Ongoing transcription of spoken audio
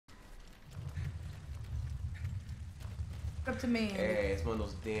up to me. Hey, it's one of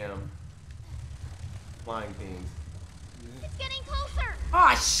those damn flying things. It's getting closer.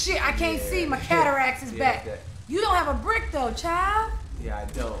 Oh shit! I can't see. My cataracts is back. You don't have a brick though, child. Yeah, I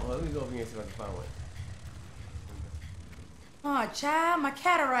don't. Well, let me go over here and see if I can find one. Oh, child, my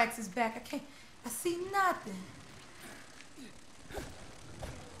cataracts is back. I see nothing.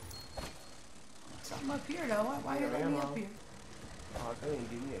 Something up here though. Why you let me up here? Oh, they didn't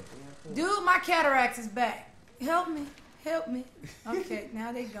give me a Dude, my cataracts is back. Help me. Help me. Okay,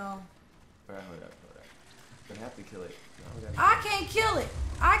 now they gone. Alright, hold up. Gonna have to kill it. I can't kill it.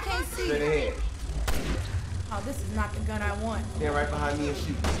 I can't see Straight it. ahead. Oh, this is not the gun I want. Stand right behind me and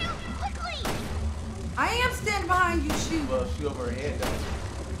shoot. Shoot quickly. I am standing behind you, shoot. Well, shoot over her head though.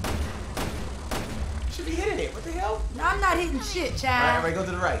 You should be hitting it. What the hell? I'm not hitting shit, child. Alright, go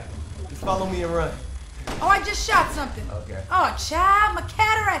to the right. Just follow me and run. Oh, I just shot something. Okay. Oh, child, my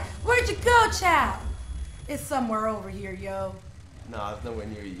cataract. Where'd you go, child? It's somewhere over here, yo. No, it's nowhere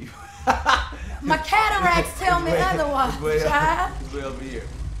near you. My cataracts tell me otherwise, child. It's way over here.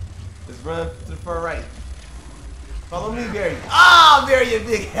 Just run to the far right. Follow me, Barry. Ah, Barry, you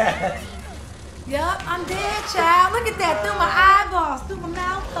big ass. Yup, I'm dead, child. Look at that, through my eyeballs, through my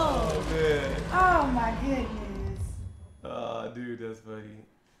mouth hole. Oh, man. Oh, my goodness. Oh, dude, that's funny.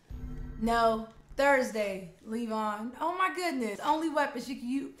 No, Thursday, leave on. Oh, my goodness. Only weapons you can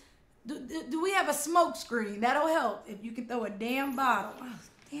use. Do we have a smoke screen? That'll help if you can throw a damn bottle. Oh,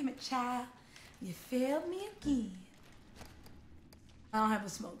 damn it, child. You failed me again. I don't have a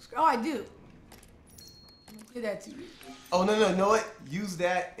smoke screen. Oh, I do. I'm gonna give that to you. Oh, no, you know what? Use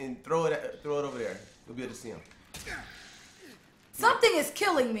that and throw it over there. You'll be able to see him. Something is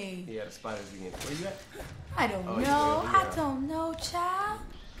killing me. Yeah, the spiders again. Where you at? I don't Oh, know. he's way over I there. don't know, child.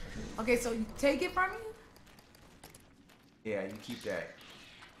 Okay, so you take it from you? Yeah, you keep that.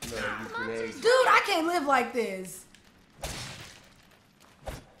 You know, use grenades. Dude, I can't live like this.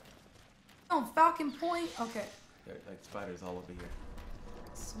 Oh, Falcon Point? Okay. There are, like spiders all over here.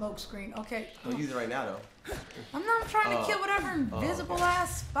 Smoke screen. Okay. Don't use it right now, though. I'm not trying to kill whatever invisible okay.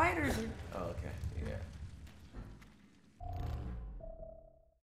 ass spiders are. Oh, okay. Yeah.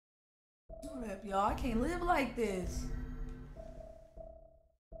 Hold up, y'all. I can't live like this.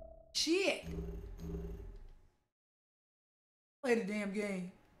 Shit. Play the damn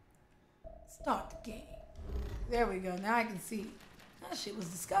game. Start the game. There we go. Now I can see. That shit was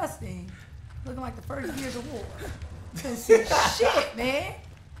disgusting. Looking like the first Gears of War. Couldn't see shit, man.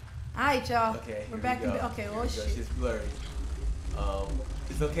 All right, y'all. Okay. We're here back we in go. the. Okay, well, Here we go. shit. It's just blurry.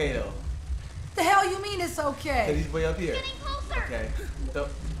 It's okay though. What the hell you mean it's Cause okay? he's way up here. Getting closer. Okay. So,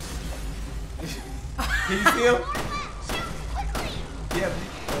 can you see him? Shoot quickly. Yeah.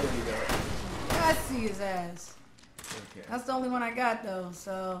 Oh, there you go. I see his ass. Okay. That's the only one I got though.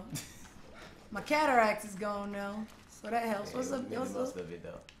 So my cataracts is gone now. So that helps. What's up? Made the most of it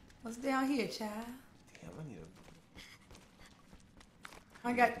though. What's down here, child? Damn, I need a.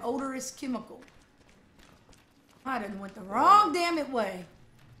 I got odorous chemical. I done went the wrong damn it way.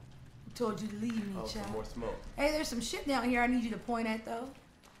 I told you to leave me, Oh, for child. more smoke. Hey, there's some shit down here I need you to point at though.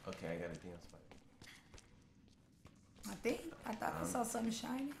 Okay, I got a damn spider. I thought I saw something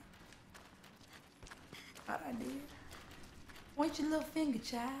shiny. Thought I did. Point your little finger,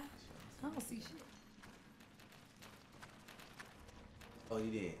 child. I don't see shit. Oh,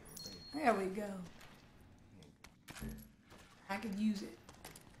 you did. There we go. I could use it.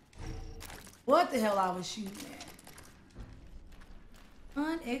 What the hell I was shooting at?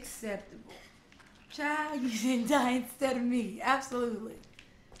 Unacceptable. Child, you didn't die instead of me. Absolutely.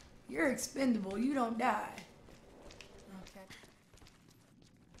 You're expendable. You don't die. Okay.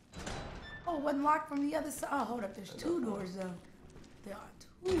 Oh, it wasn't locked from the other side. Oh, hold up. There's two doors, though. There are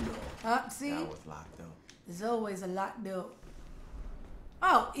two doors. See? That was locked though. There's always a locked door.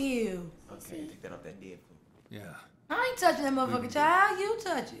 Oh, ew. Okay, take that off that dead food. Yeah. I ain't touching that motherfucker, child. You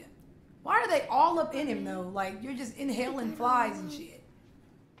touch it. Why are they all up in him, though? Like, you're just inhaling flies and shit.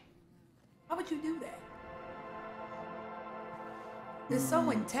 Why would you do that? It's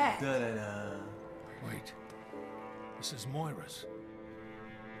so intact. Da-da-da. Wait. This is Moira's.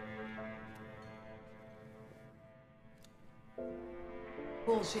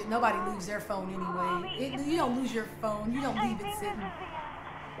 Bullshit. Nobody leaves their phone anyway. You don't lose your phone. You don't leave it sitting.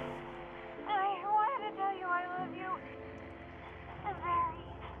 I wanted to tell you I love you. Very.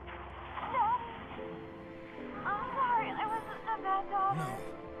 Daddy. I'm sorry. I was a bad daughter. No.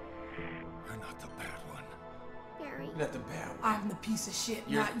 You're not the bad one. Barry. Not the bad one. I'm the piece of shit,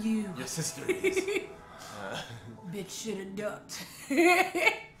 not you. Your sister is. Bitch should have ducked.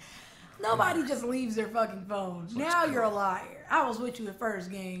 Nobody just leaves their fucking phone. Now you're a liar. I was with you at first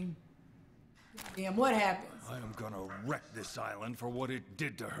game. Damn, what happens? I am gonna wreck this island for what it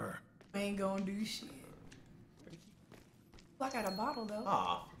did to her. I ain't gonna do shit. I got a bottle though.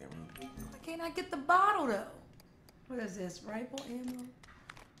 Aw. Why can't I get the bottle though? What is this? Rifle ammo?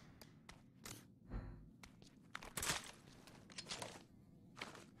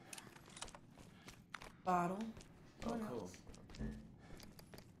 Bottle. Oh, What cool. else?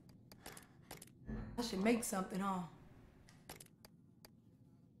 I should make something, huh?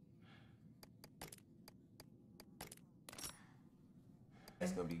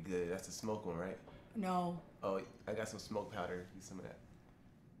 That's gonna be good. That's the smoke one, right? No. Oh, I got some smoke powder. Use some of that.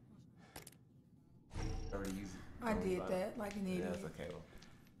 I already used it. I did that like an Yeah, idiot. that's okay. Well,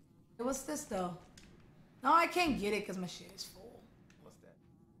 Hey, what's this though? No, I can't get it because my shit is full. what's that?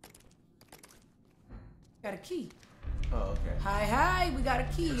 Got a key. Oh, okay. Hi, we got a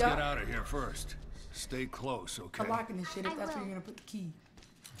key, Let's y'all. get out of here first. Stay close, okay? I'm locking this shit if I that's where will. you're gonna put the key.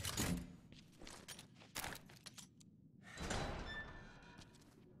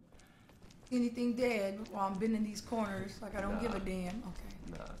 Anything dead while I'm bending these corners, like I don't give a damn.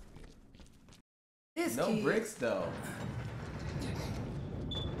 Okay. Nah. This No kid. bricks though.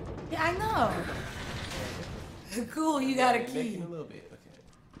 Yeah, I know. Cool, you got a Making key. a little bit. Okay.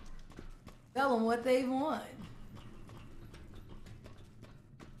 Tell them what they want.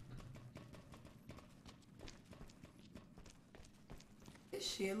 This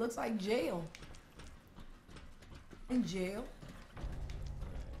shit looks like jail. In jail.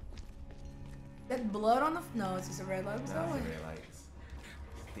 That blood on the... No, it's just a red light. What's Nah, that it's way? the red lights.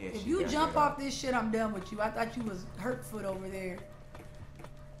 Yeah, If she you got jump red off this shit, I'm done with you. I thought you was Hurtfoot over there.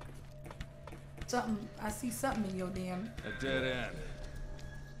 Something... I see something in your damn... A dead end.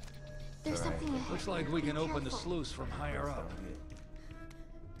 There's Alright. something ahead. Looks like we Be can open the careful. sluice from higher lights. up.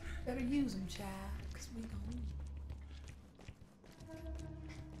 Yeah. Better use them, child. Because we gon' need 'em.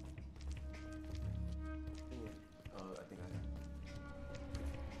 Oh, I think I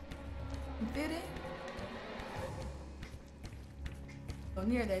You fit it? Go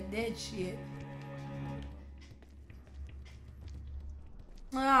near that dead shit.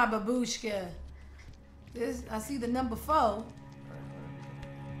 Ah, babushka. This, I see the number 4.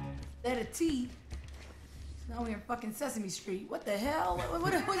 That a T. Now we're in fucking Sesame Street. What the hell?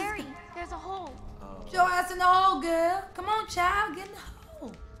 What is Barry, there's a hole. Put your ass in the hole, girl. Come on, child. Get in the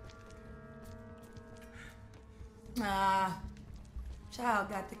hole. Ah. Child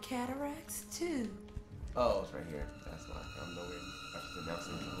got the cataracts, too. Oh, it's right here. That's why. I'm nowhere. I should announce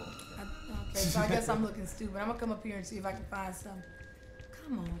it before. Okay, so I guess I'm looking stupid. I'm gonna come up here and see if I can find some.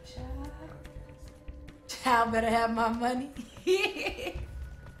 Come on, child. Child better have my money.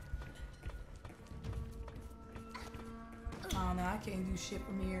 Oh no, I can't do shit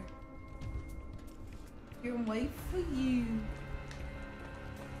from here. Here and wait for you.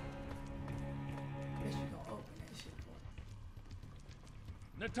 Guess you gonna open that shit for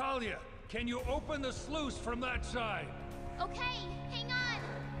me. Natalia, can you open the sluice from that side? Okay, hang on.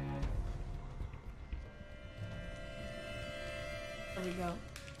 There we go.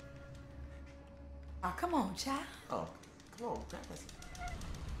 Oh, come on, child. Oh, come on, grab this.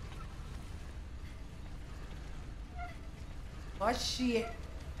 Oh shit.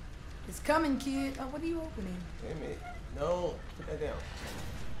 It's coming, kid. Oh, what are you opening? Wait a minute. No, put that down.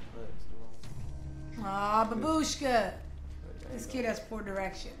 Ah, babushka. This kid has poor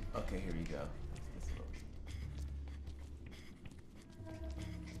direction. Okay, here we go.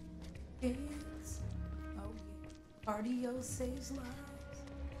 Yes. Oh, yeah. Cardio saves lives.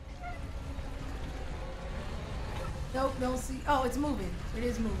 Nope, don't see. Oh, it's moving. It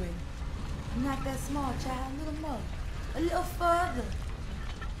is moving. I'm not that small, child. A little more. A little further.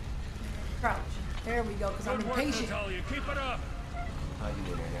 Crouch. There we go, because I'm Good work, impatient. Natalia. Keep it up. How you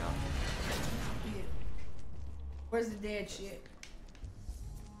in there now? Yeah. Where's the dead shit?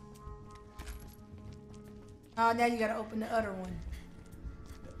 Oh, now you gotta open the other one.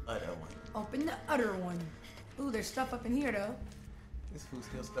 The other one. Open the other one. Ooh, there's stuff up in here, though. This food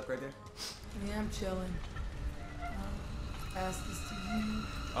still stuck right there? Yeah, I'm chilling. Pass this to you.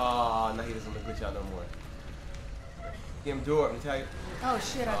 Oh, now he doesn't want to glitch out no more. Get him door up, Natalia. Oh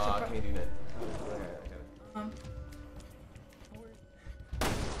shit, I Oh, I took. can't do nothing. Go ahead, I got it.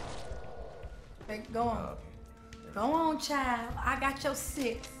 Okay, go on. Oh, okay. Go on, child. I got your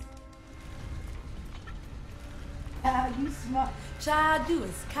 6. Child, you smart. Child, you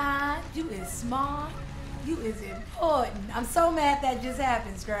is kind. You is smart. You is important. I'm so mad that just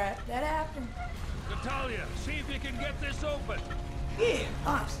happened, Scrap. That happened. Natalia, see if you can get this open. Yeah.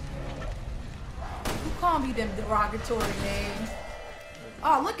 You call me them derogatory names.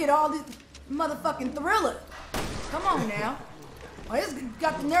 Oh, look at all this motherfucking thriller. Come on now. Oh, this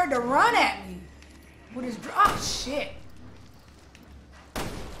got the nerve to run at me. With his oh shit.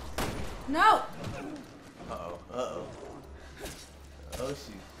 No. Uh-oh. Oh,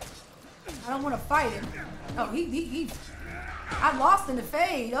 shoot. I don't want to fight him. Oh, he. I lost in the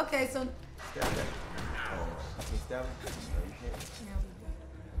fade. Okay, so. Stab that. Oh, I can't stab him? No, you can't.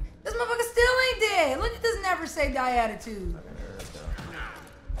 This motherfucker still ain't dead. Look at this never say die attitude. I got herb, though.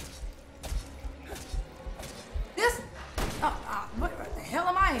 This. What the hell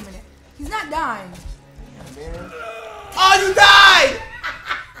am I aiming at? He's not dying. Yeah, man. Oh, you died!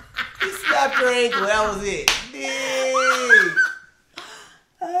 He snapped your ankle. That was it. Dang.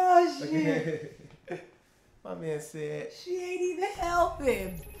 Oh shit. My man said. She ain't even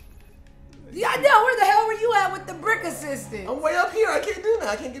helping. Yeah, I know. Where the hell were you at with the brick assistant? I'm way up here. I can't do that.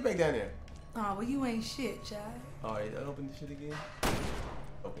 I can't get back down there. Oh, well, you ain't shit, child. All right, open the shit again.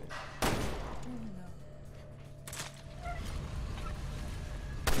 Open it.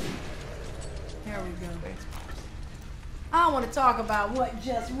 There we go. Thanks. I don't want to talk about what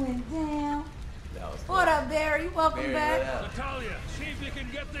just went down. That was What up, Barry? Welcome Barry, back. what up? Natalia, see if you can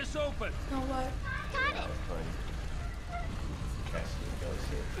get this open. You know what? That was funny. That shit go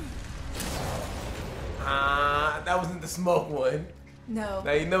shit. That wasn't the smoke one. No.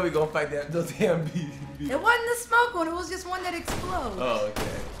 Now you know we gonna fight those damn bees. It wasn't the smoke one. It was just one that explodes. Oh, okay.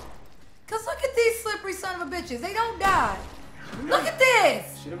 Cause look at these slippery son of a bitches. They don't die. Look at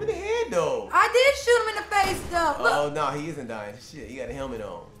this. Shoot him in the head though. I did shoot him in the face though. Look. Oh no, he isn't dying. Shit, he got a helmet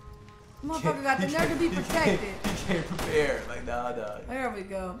on. Motherfucker got the nerve to be protected. He can't prepare. Like nah. There we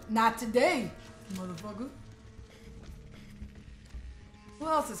go. Not today, motherfucker. Who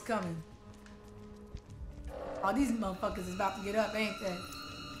else is coming? Oh, these motherfuckers is about to get up, ain't they?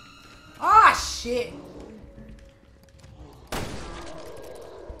 Oh, shit.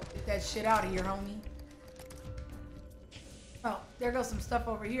 Get that shit out of here, homie. Oh, there goes some stuff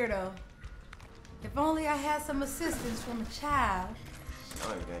over here, though. If only I had some assistance from a child. I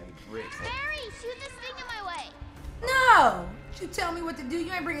don't even got any bricks. Barry, shoot this thing in my way. No! You tell me what to do.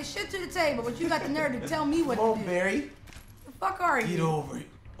 You ain't bringing shit to the table, but you got the nerve to tell me what Come on, to do. Barry. The fuck are you? Get over it.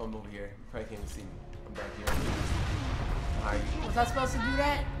 I'm over here. You probably can't even see me. I'm back here. How are you? Was I supposed to do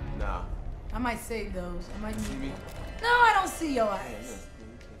that? Nah. I might save those. I might See need me? them. No, I don't see your Yeah, ass.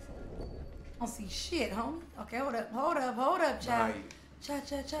 I don't see shit, homie. Okay, hold up, child. Behind you.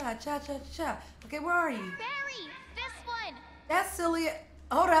 Cha. Okay, where are you? Barry, this one. That's silly.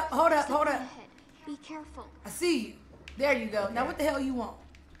 Hold up. Ahead. Be careful. I see you. There you go. Now Okay. what the hell you want?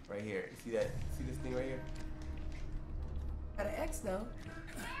 Right here. You see that? See this thing right here? Got an X though.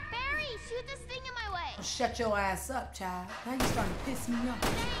 Barry, shoot this thing in my way. Well, shut your ass up, child. Now you starting to piss me off.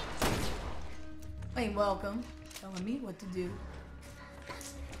 Ain't welcome. Telling me what to do.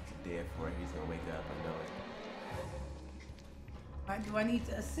 Dead for it. He's gonna wake up. I know it. Do I need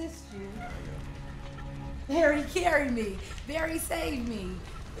to assist you? There you go. Barry carried me. Barry saved me.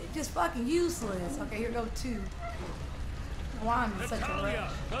 They're just fucking useless. Okay, here go two. Why I'm in such a Natalia,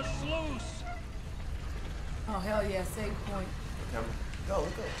 rush? the sluice. Oh hell yeah, save point. Come. Go.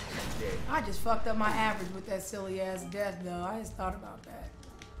 Look up. Dead. I just fucked up my average with that silly ass death though. I just thought about that.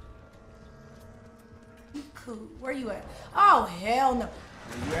 You cool. Where you at? Oh hell no.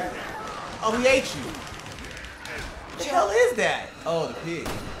 Where you at? Oh, he ate you. What the hell is that? Oh, the pig.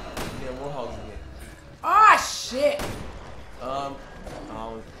 Yeah, Warhog's in here. Oh shit. Oh,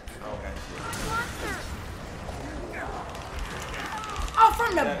 okay, shit. Oh,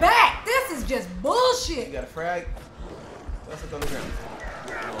 from the back. This is just You bullshit. got a frag? Let's look on the ground.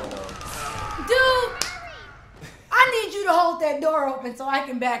 Oh, Dude, I need you to hold that door open so I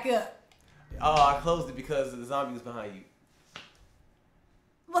can back up. no. Oh, I closed it because the zombie was behind you.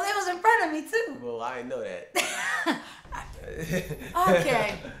 Well, they was in front of me too. Well, I didn't know that.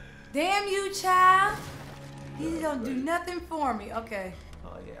 Okay. Damn you, child. You don't do nothing for me. Okay.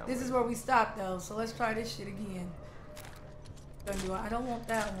 Oh, yeah. This is where we stopped though, so let's try this shit again. I don't want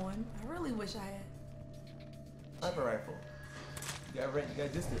that one. I really wish I had. Sniper rifle. You got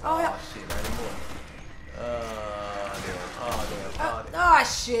distance. Oh, yeah. Shit, not anymore. Damn. Oh, damn. Oh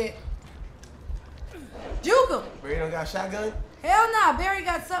shit. Juke him. Barry don't got a shotgun? Hell nah. Barry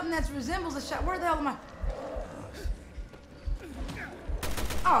got something that resembles a shot. Where the hell am I?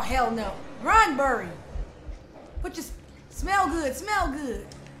 Oh hell no. Run, Burry. Put your smell good.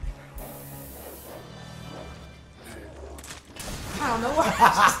 I don't know where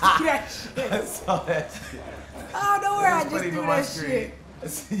I just do that shit. I saw that shit. I don't know where I That was just funny do for my that screen. shit. I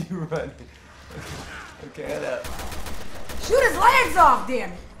see you running. Okay, head up. Shoot his legs off,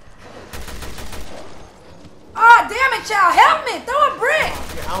 damn it. Oh, damn it, child. Help me. Throw a brick.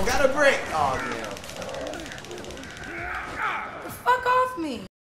 I don't got a brick. Oh, damn. fuck off me.